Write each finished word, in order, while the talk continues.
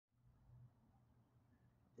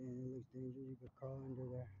thing's dangerous. You could crawl under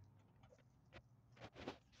there.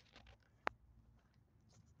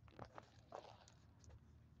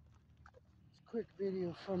 It's a quick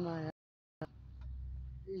video from my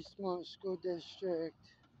Eastmont School District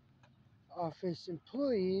office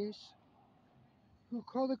employees who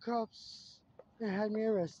called the cops and had me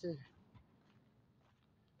arrested.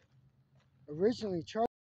 Originally charged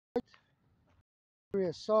with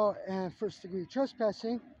assault and first-degree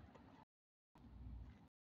trespassing.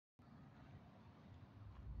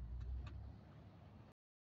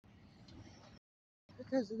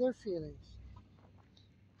 Because of their feelings.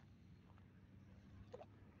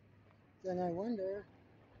 Then I wonder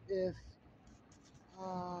if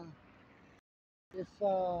uh, if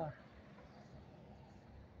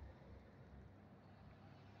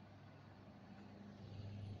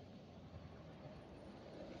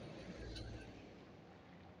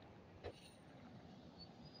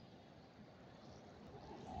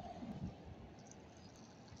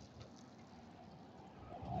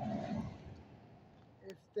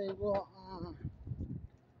they will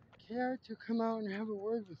care to come out and have a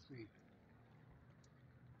word with me.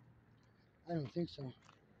 I don't think so.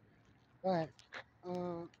 But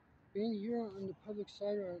being here on the public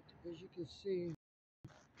sidewalk, as you can see,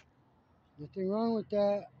 nothing wrong with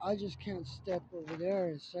that. I just can't step over there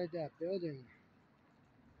inside that building.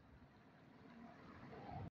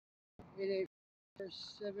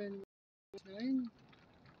 884-719.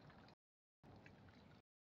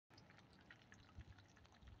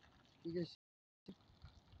 You guys,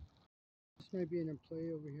 this might be an employee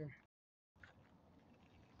over here.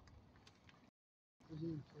 There's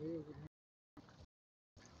an employee over here.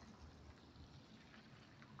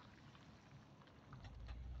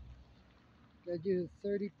 Gotta do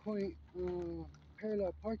 30-point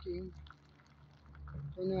parallel parking.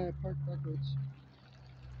 Don't know how to park backwards.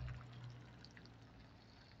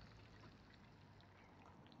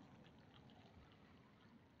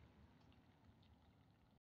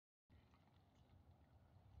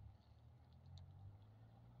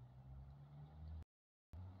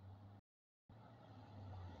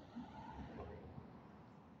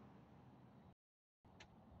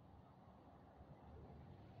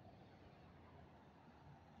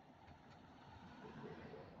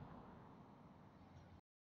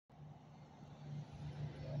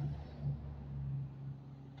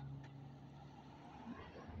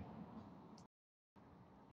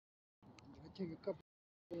 I take a couple.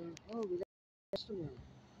 Oh, we got a customer.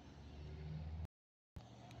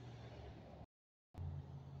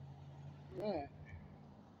 Right.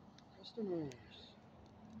 Customers.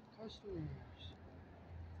 Customers.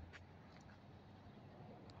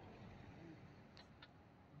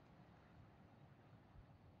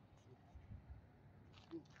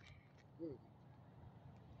 Good.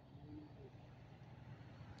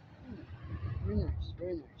 Very nice.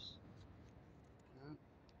 Very nice. Yeah,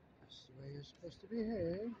 that's the way you're supposed to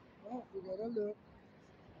behave. Oh, we got a look.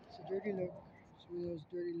 It's a dirty look. It's one of those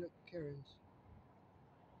dirty look Karens.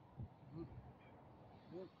 Oh,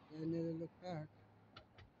 oh, another look back.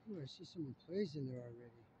 Ooh, I see some employees in there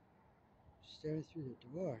already. Staring through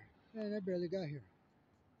the door. Man, I barely got here.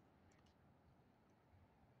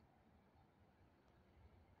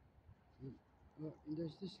 Oh, and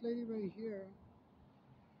there's this lady right here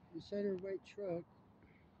inside her white truck.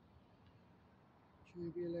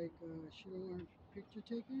 Trying to be like, she don't want her picture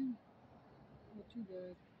taken? Not too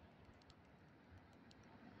bad.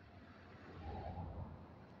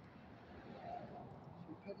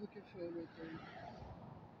 Some public info right there.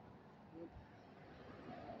 Yep.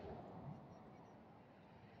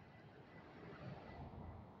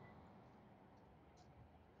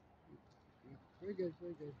 Yep. Very good,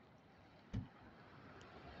 very good.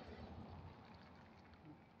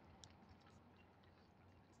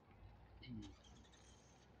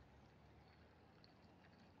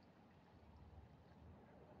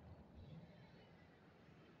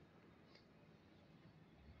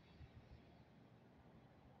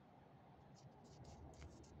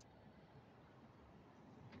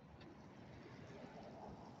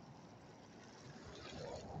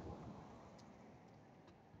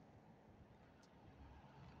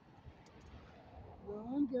 Well,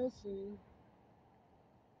 I'm guessing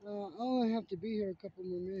I'll only have to be here a couple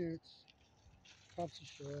more minutes. Cops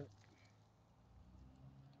will show up.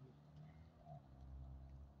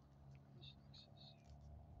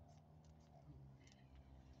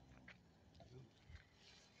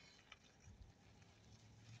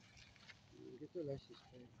 Get their license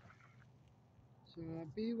plate. So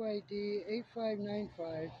BYD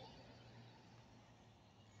 8595.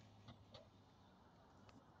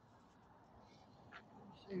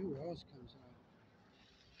 See who else comes out.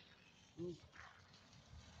 All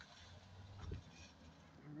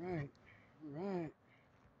right. All right.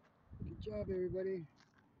 Good job, everybody.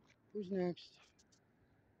 Who's next?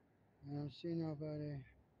 I don't see nobody.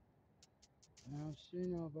 I don't see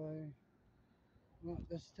nobody. Well,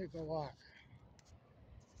 let's take a walk.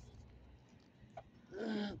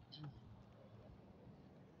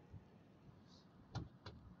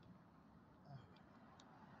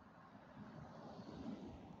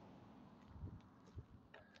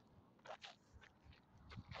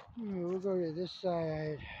 We'll go to this side.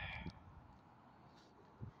 Alright.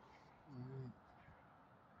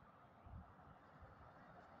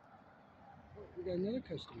 Oh, we got another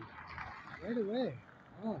customer right away.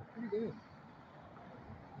 Oh, pretty good.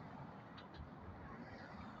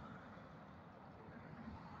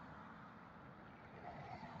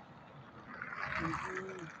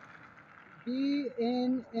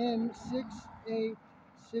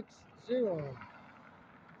 BNM6860.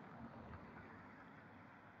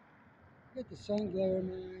 Get the sun glare in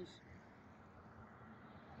my eyes.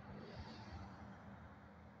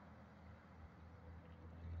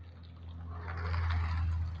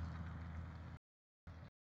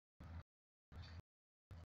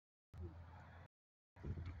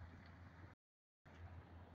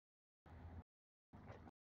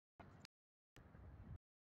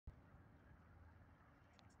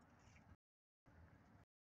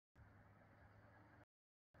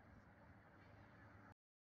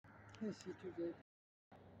 Can't see too good.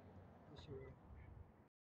 That's alright.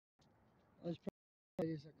 I was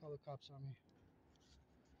probably that call the cops on me.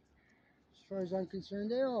 As far as I'm concerned,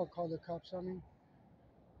 they all call the cops on me.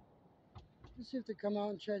 Let's see if they come out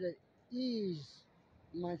and try to ease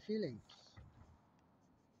my feelings.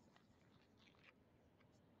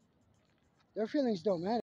 Their feelings don't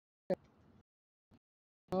matter.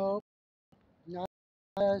 No, not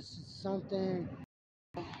us. It's something.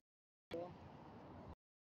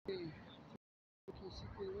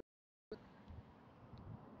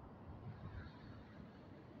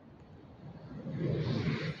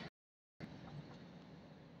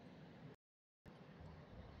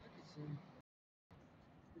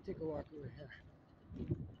 We'll take a walk over here.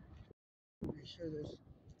 Make sure there's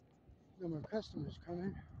no more customers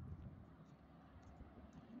coming.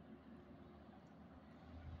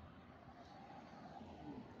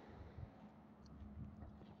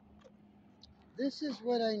 This is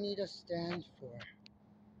what I need a stand for.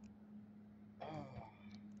 Oh.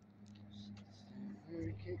 Can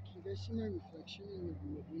you guys see my reflection in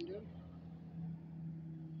the window?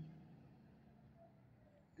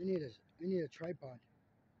 I need a tripod.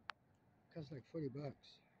 Costs like 40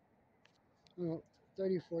 bucks. Oh,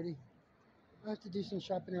 30, 40. I have to do some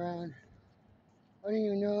shopping around. I don't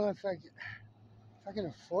even know if I can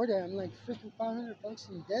afford it. I'm like freaking 500 bucks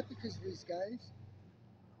in debt because of these guys.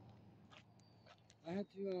 I had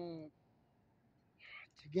to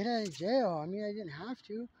get out of jail. I mean, I didn't have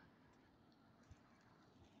to.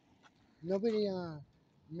 Nobody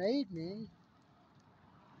made me.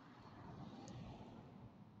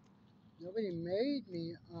 Nobody made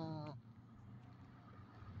me.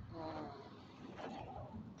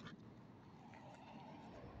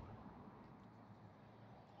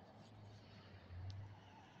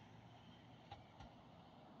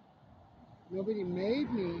 Nobody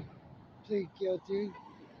made me plead guilty.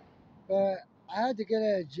 But I had to get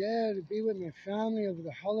out of jail to be with my family over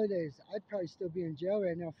the holidays. I'd probably still be in jail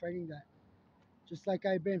right now fighting that. Just like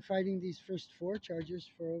I've been fighting these first 4 charges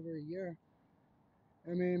for over a year.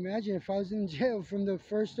 I mean, imagine if I was in jail from the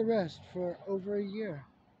first arrest for over a year.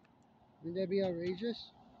 Wouldn't that be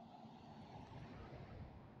outrageous?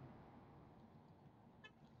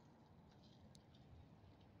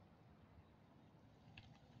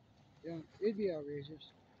 Yeah, it'd be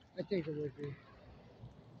outrageous. I think it would be.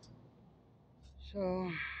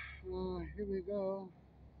 So, here we go.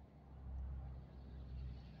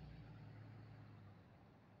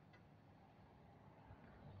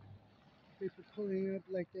 People pulling up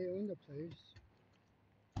like they own the place.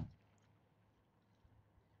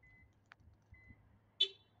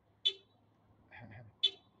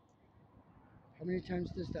 How many times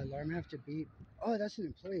does the alarm have to beep? Oh, that's an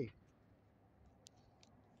employee.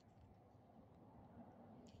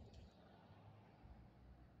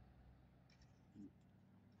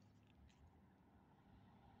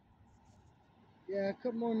 Yeah, a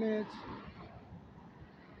couple more minutes.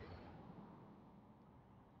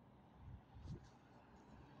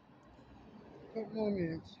 A couple more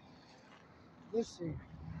minutes. Let's see.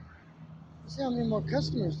 Let's see how many more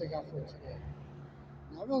customers they got for today.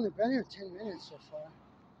 Now, I've only been here 10 minutes so far.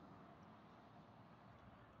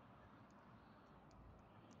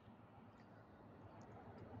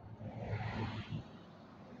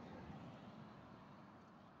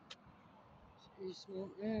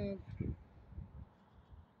 Eastmont Ave.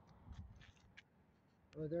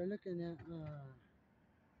 Oh, they're looking at,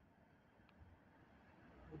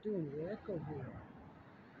 we're doing work over here.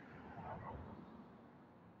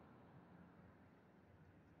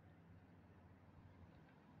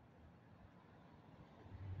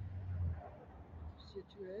 See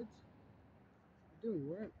two heads? We're doing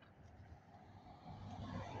work.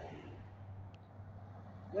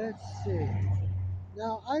 Let's see.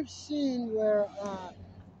 Now, I've seen where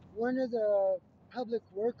one of the public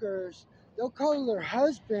workers, they'll call their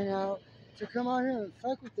husband out to come out here and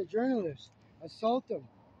fuck with the journalist, assault them.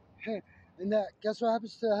 And that, guess what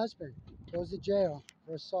happens to the husband? Goes to jail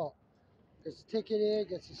for assault. Gets ticketed,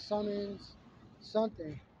 gets a summons,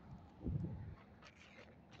 something.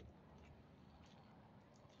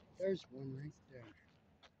 There's one right there.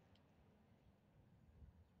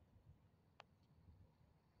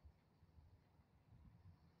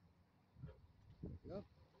 Yep,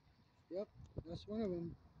 yep, that's one of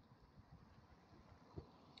them.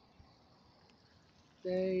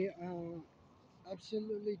 They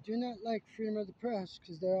absolutely do not like freedom of the press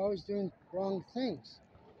because they're always doing wrong things.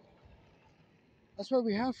 That's why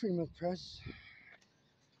we have freedom of the press,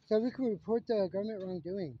 so we can report the government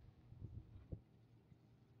wrongdoing.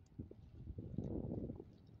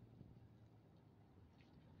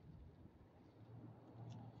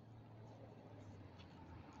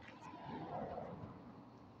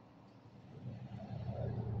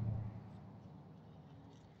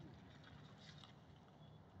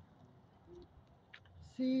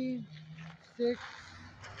 C6,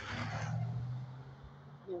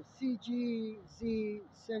 no,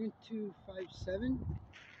 CGZ7257.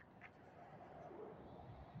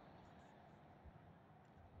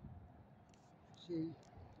 See,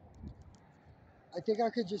 I think I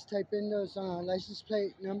could just type in those license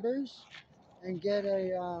plate numbers and get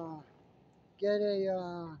get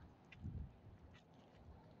a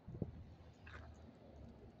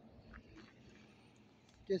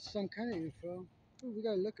get some kind of info. Ooh, we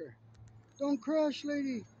got a looker. Don't crash,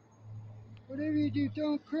 lady. Whatever you do,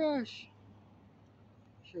 don't crash.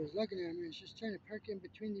 She was looking at me. She's trying to park in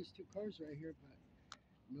between these two cars right here, but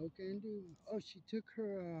no can do. Oh, she took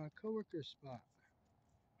her coworker's spot.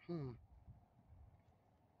 Huh.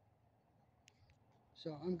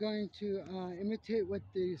 So I'm going to imitate what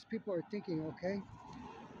these people are thinking, okay?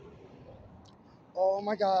 Oh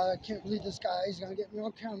my God, I can't believe this guy. He's going to get me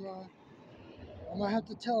on camera. I'm going to have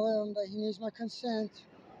to tell him that he needs my consent.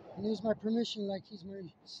 He needs my permission like he's my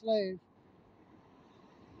slave.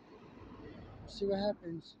 See what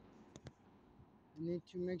happens. I need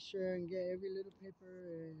to make sure and get every little paper.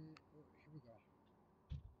 And oh, here we go.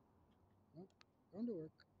 Nope, going to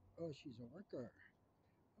work. Oh, she's a worker.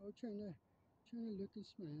 Oh, trying to look and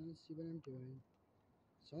smile and see what I'm doing.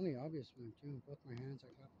 It's only obvious when I'm doing both my hands.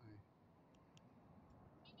 I got my.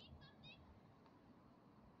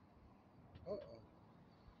 Uh oh.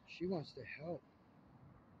 She wants to help.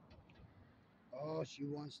 Oh, she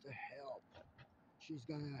wants to help. She's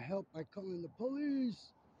gonna help by calling the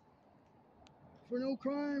police for no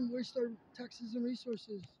crime. Waste our taxes and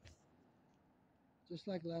resources. Just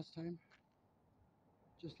like last time.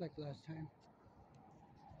 Just like last time.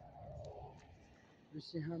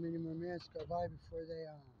 Let's see how many more minutes go by before they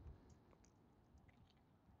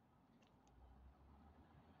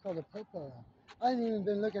call the popo. I haven't even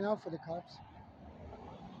been looking out for the cops.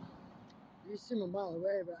 You see them a mile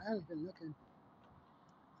away, but I haven't been looking.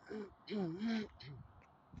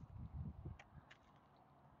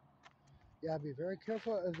 Yeah, be very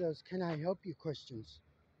careful of those "can I help you" questions.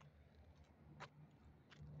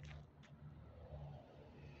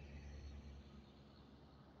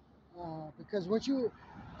 Because once you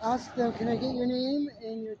ask them, "Can I get your name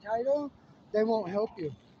and your title?" they won't help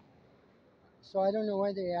you. So I don't know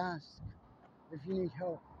why they ask if you need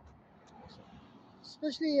help.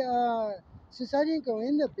 Especially since I didn't go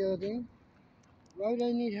in the building, why would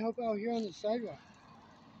I need help out here on the sidewalk?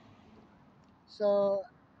 So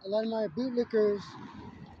a lot of my bootlickers,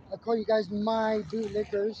 I call you guys my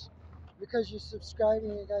bootlickers because you subscribe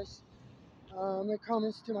and you guys make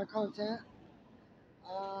comments to my content.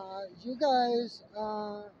 You guys,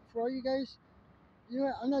 for all you guys, you know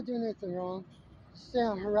what? I'm not doing anything wrong. Say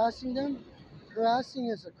I'm harassing them. Harassing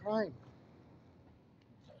is a crime.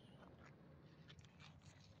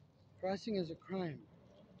 Harassing is a crime.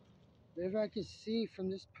 Whatever I can see from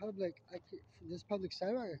this public, from this public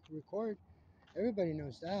sidewalk, I can record. Everybody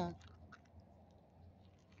knows that.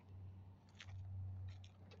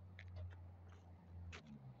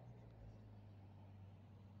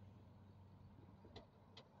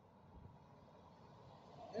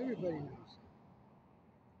 Everybody knows.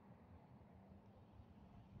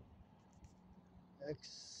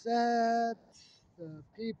 except the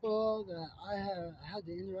people that I have had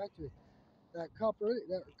to interact with. That cop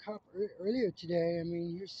earlier today. I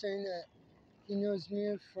mean, you're saying that he knows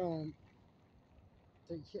me from,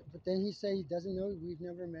 but then he said he doesn't know. We've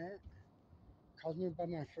never met. Calls me by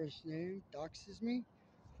my first name. Doxes me.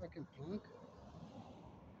 Fucking punk.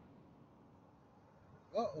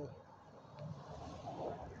 Uh-oh.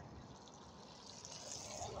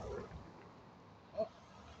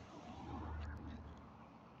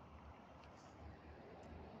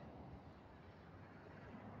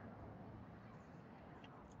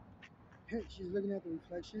 Oh, she's looking at the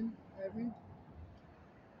reflection at me.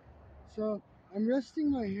 So I'm resting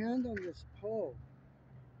my hand on this pole.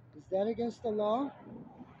 Is that against the law?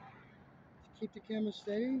 To keep the camera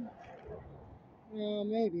steady? Well,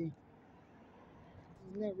 maybe.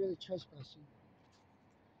 I'm not really trespassing.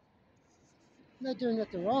 I'm not doing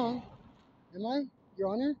nothing wrong. Am I, Your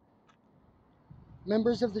Honor?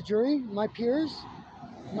 Members of the jury? My peers?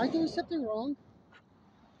 Am I doing something wrong?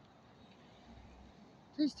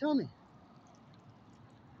 Please tell me.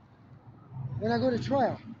 When I go to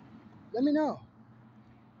trial, let me know.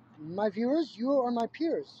 My viewers, you are my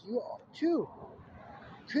peers. You too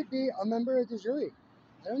could be a member of the jury.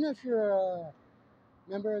 I don't know if you're a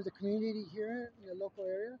member of the community here in the local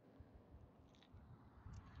area.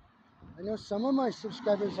 I know some of my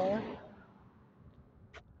subscribers are.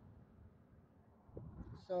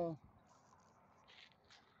 So,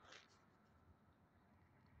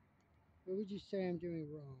 what would you say I'm doing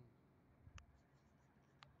wrong?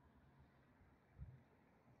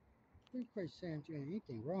 I wouldn't quite say I'm doing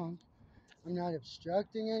anything wrong. I'm not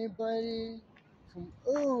obstructing anybody.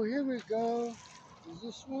 Oh, here we go. Is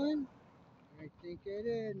this one? I think it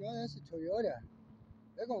is. No, that's a Toyota.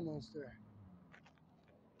 Big old monster.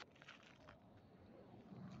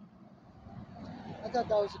 I thought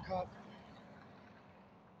that was a cop.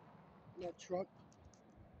 That truck.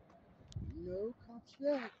 No cops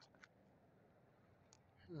yet.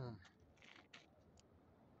 Huh.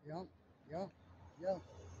 Yup, yup, yup.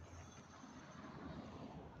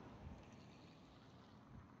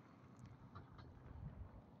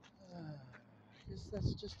 I guess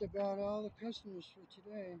that's just about all the customers for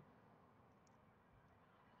today.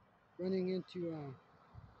 Running into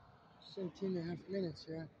 17 and a half minutes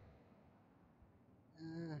here.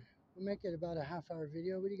 We'll make it about a half-hour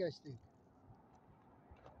video. What do you guys think?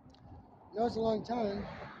 I know it's a long time,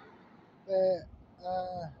 but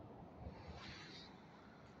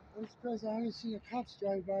I'm surprised I haven't seen the cops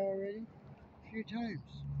drive by already a few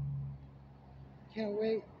times. Can't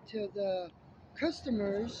wait till the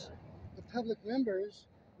customers, the public members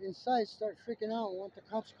inside start freaking out and want the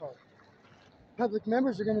cops called. Public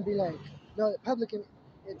members are going to be like,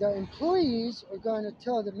 the employees are going to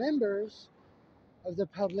tell the members of the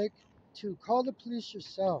public to call the police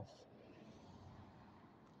yourself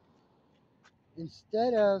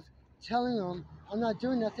instead of telling them I'm not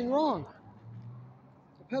doing nothing wrong.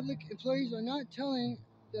 The public employees are not telling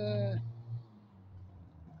the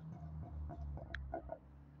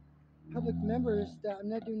public members that I'm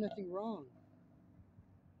not doing nothing wrong.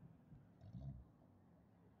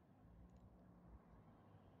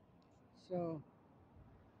 So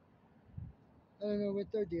I don't know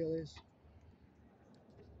what their deal is.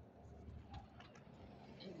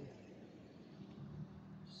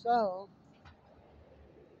 So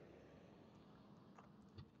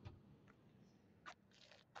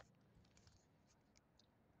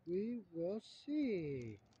we will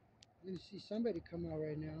see. I'm going to see somebody come out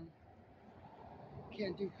right now.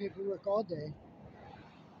 Can't do paperwork all day.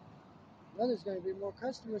 Well, there's going to be more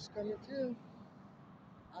customers coming too.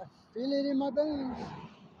 I feel it in my bones.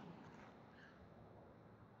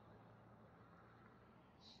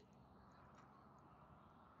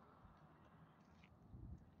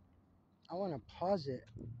 I want to pause it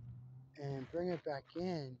and bring it back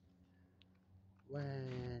in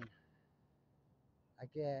when I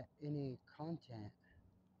get any content.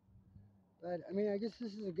 But I mean, I guess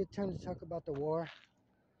this is a good time to talk about the war.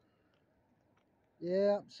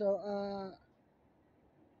 Yeah, so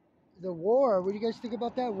the war, what do you guys think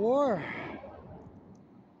about that war?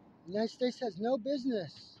 The United States has no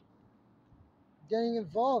business getting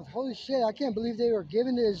involved. Holy shit, I can't believe they were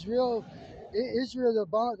giving to Israel the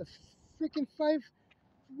bomb, the freaking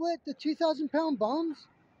the 2,000-pound bombs?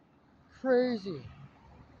 Crazy.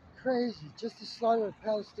 Crazy. Just to slaughter the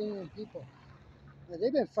Palestinian people. Now,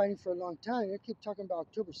 they've been fighting for a long time. They keep talking about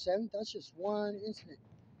October 7th. That's just one incident.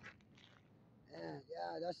 And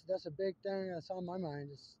yeah, that's a big thing that's on my mind.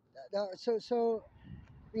 So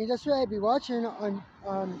I mean, that's what I'd be watching on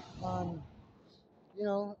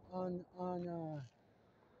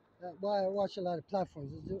Well, I watch a lot of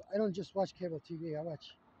platforms. I don't just watch cable TV. I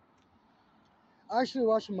actually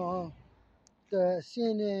watch them all. The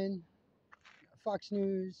CNN, Fox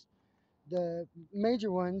News, the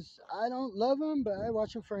major ones. I don't love them, but I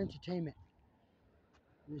watch them for entertainment.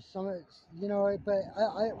 There's some, but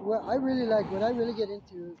what I really like, what I really get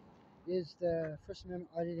into, is the First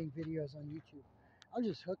Amendment auditing videos on YouTube. I'm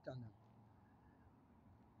just hooked on them.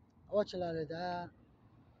 I watch a lot of that.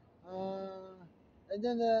 And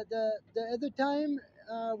then the other time,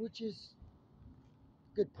 which is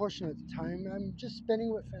a good portion of the time, I'm just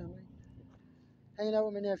spending with family, hanging out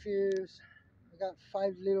with my nephews. I got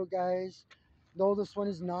 5 little guys. The oldest one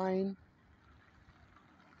is 9.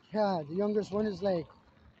 Yeah, the youngest one is like,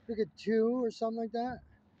 look at 2 or something like that.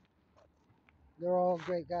 They're all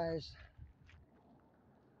great guys.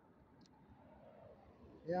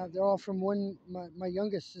 Yeah, they're all from one, my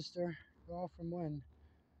youngest sister. They're all from one.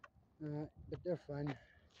 But they're fun.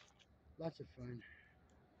 Lots of fun.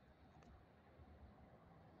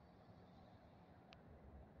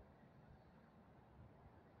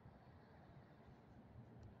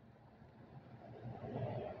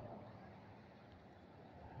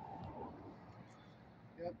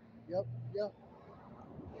 Yep, yep, yep.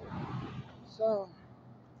 So,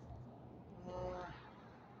 uh,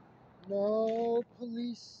 no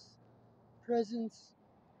police presence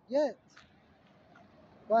yet.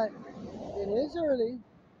 But it is early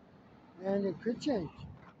and it could change.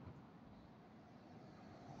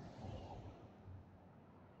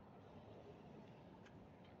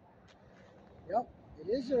 Yep, it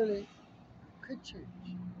is early. Could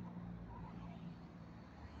change.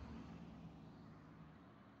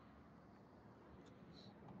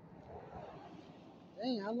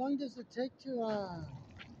 Dang, how long does it take to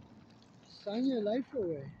sign your life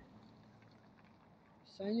away?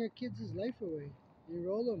 Sign your kids' life away.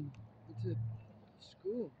 Enroll them into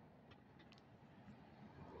school.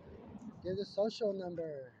 Give the social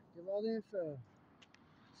number. Give all the info.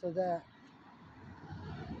 So that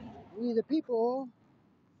we, the people,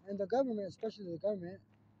 and the government, especially the government,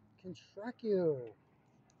 can track you.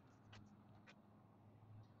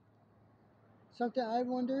 Something I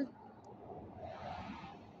wondered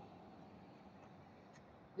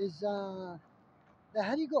is how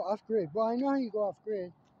do you go off grid? Well, I know how you go off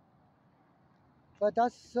grid, but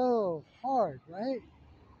that's so hard, right?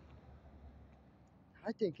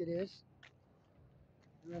 I think it is.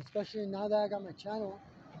 And especially now that I got my channel.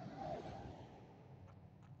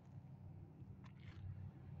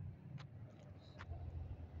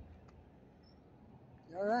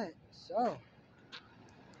 All right, so a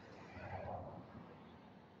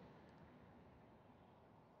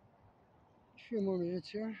few more minutes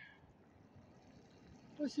here.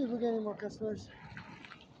 Let's see if we get any more customers.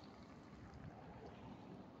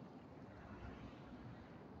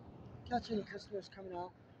 Catch any customers coming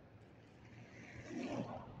out.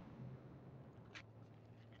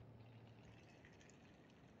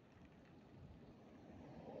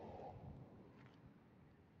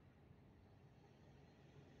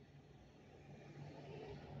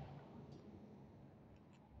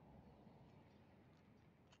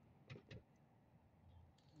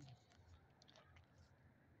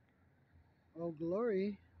 Oh,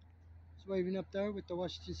 Glory is waving up there with the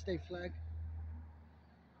Washington State flag.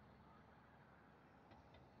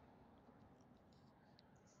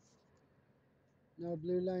 No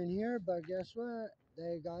blue line here, but guess what?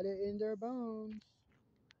 They got it in their bones.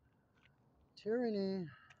 Tyranny.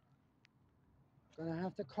 Gonna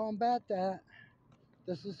have to combat that.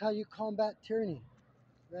 This is how you combat tyranny.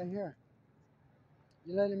 Right here.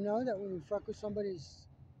 You let them know that when you fuck with somebody's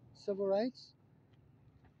civil rights,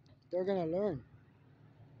 they're gonna learn.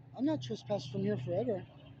 I'm not trespassing from here forever.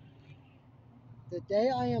 The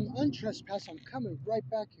day I am untrespassed, I'm coming right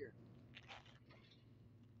back here.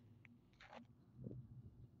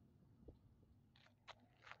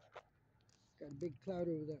 Got a big cloud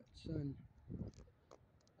over that sun.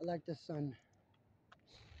 I like the sun.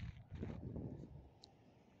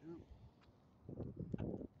 Yep.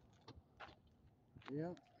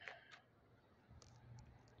 Yep.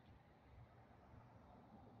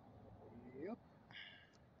 Yep.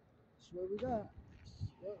 That's what we got.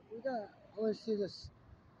 That's what we got. I want to see this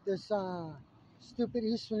stupid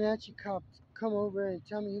East Wenatchee cop come over and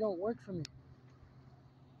tell me he don't work for me.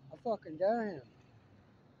 I fucking dare him.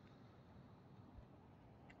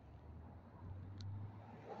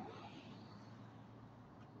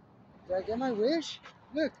 Did I get my wish?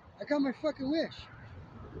 Look, I got my fucking wish.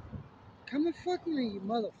 Come and fuck with me, you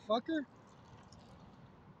motherfucker.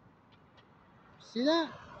 See that?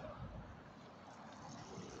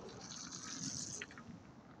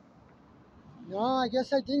 No, I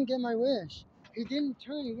guess I didn't get my wish. He didn't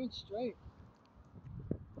turn, he went straight.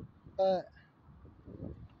 But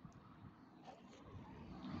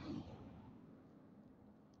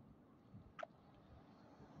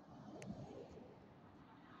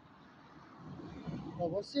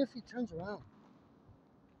we'll see if he turns around.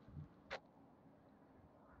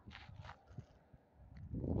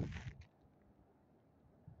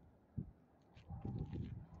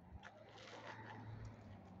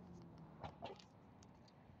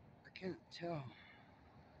 I can't tell.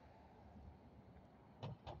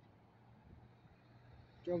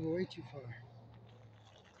 Drove way too far.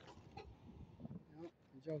 Yep,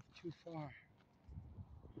 I drove too far.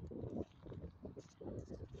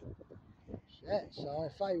 Shit, so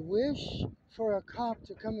if I wish for a cop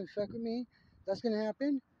to come and fuck with me, that's gonna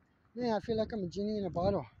happen? Man, I feel like I'm a genie in a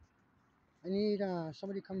bottle. I need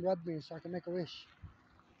somebody to come rub me so I can make a wish.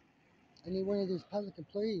 I need one of these public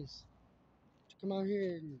employees to come out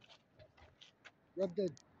here and rub the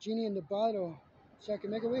genie in the bottle so I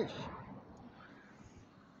can make a wish.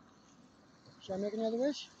 Should I make another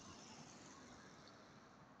wish?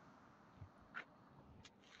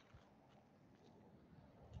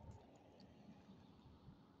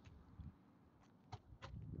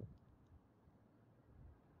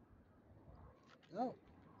 No.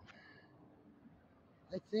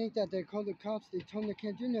 I think that they called the cops. They told them they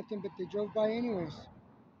can't do nothing, but they drove by anyways.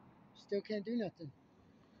 Still can't do nothing.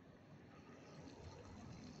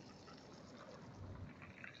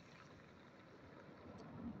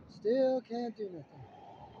 Still can't do nothing.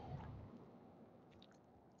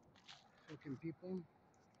 Fucking people.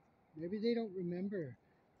 Maybe they don't remember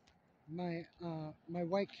my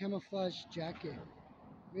white camouflage jacket.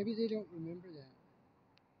 Maybe they don't remember that.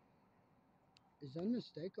 It's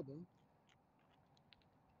unmistakable.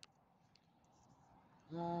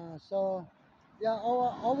 So yeah,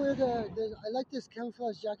 I'll wear I like this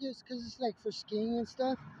camouflage jacket because it's like for skiing and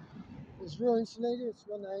stuff. It's real insulated. It's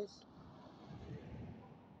real nice.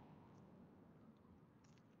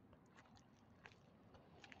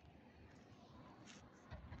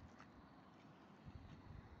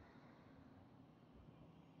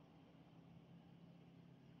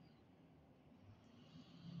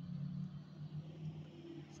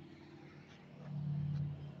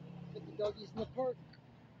 Put the doggies in the park.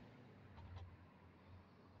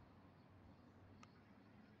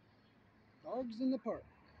 Dogs in the park.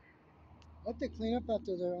 Hope they clean up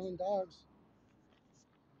after their own dogs.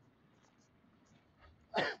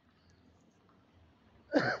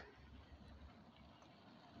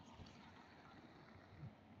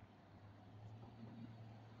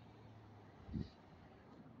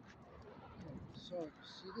 So,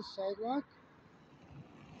 see the sidewalk?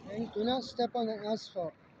 And do not step on the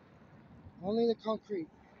asphalt. Only the concrete.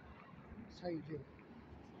 That's how you do it.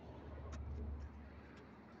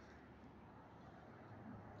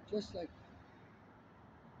 Just like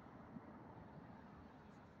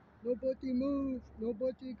nobody move,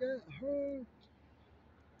 nobody get hurt.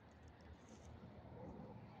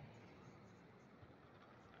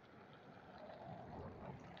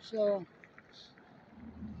 So,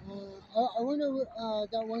 I wonder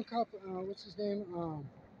that one cop, what's his name?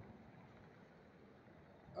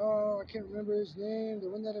 Oh, I can't remember his name. The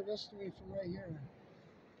one that arrested me from right here.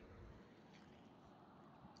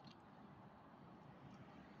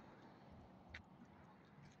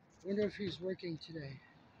 Wonder if he's working today.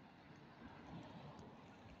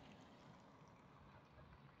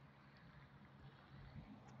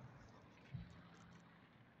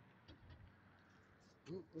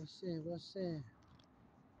 We'll see, we'll see.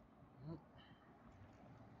 Oh,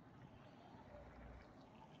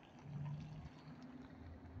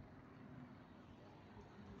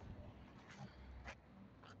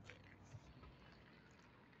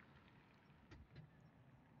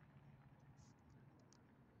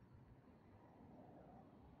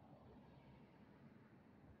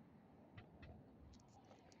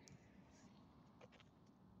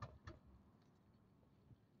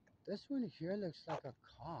 this one here looks like a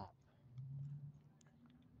cop.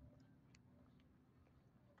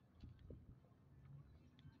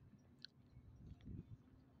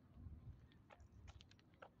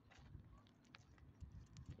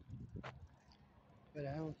 But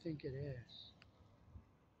I don't think it is.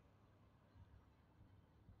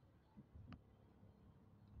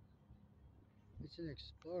 It's an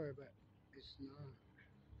Explorer, but it's not.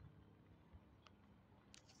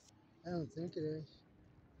 I don't think it is.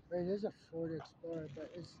 But it is a Ford Explorer, but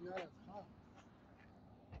it's not a cop.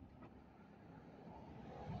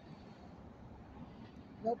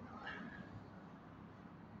 Nope.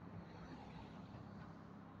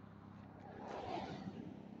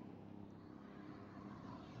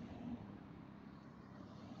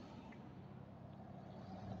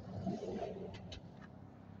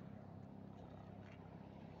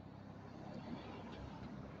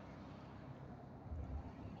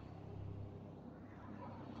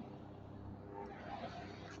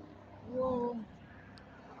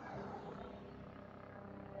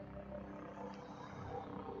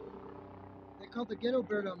 called the ghetto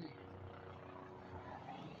bird on me.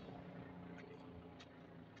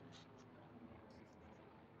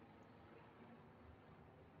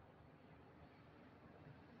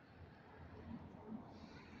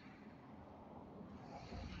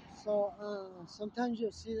 So sometimes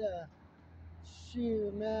you'll see the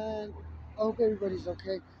shoot, man. I hope everybody's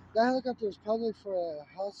okay. That helicopter was probably for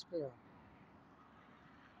a hospital.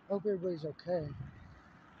 I hope everybody's okay.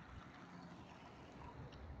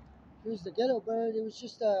 Here's the ghetto bird. It was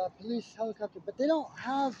just a police helicopter, but they don't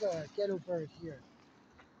have a ghetto bird here.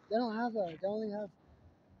 They don't have a. They only have.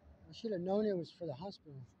 I should have known it was for the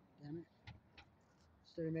hospital. Damn it!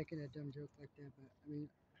 Instead of making a dumb joke like that, but I mean,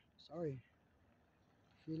 sorry.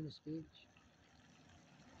 Freedom of speech.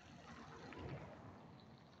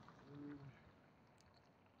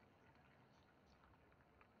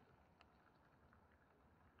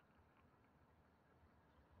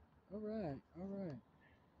 All right, all right.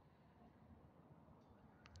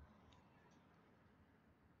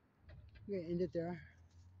 We gonna end it there.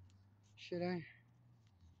 Should I?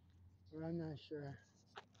 Or I'm not sure.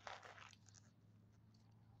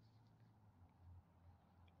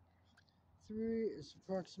 It's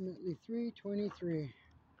approximately 3:23.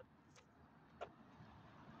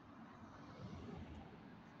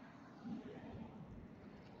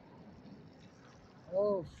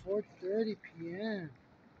 Oh, 4:30 p.m.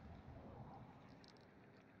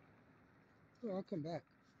 Oh, I'll come back.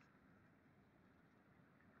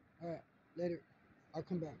 All right, later. I'll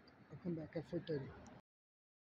come back. I'll come back at 4:30.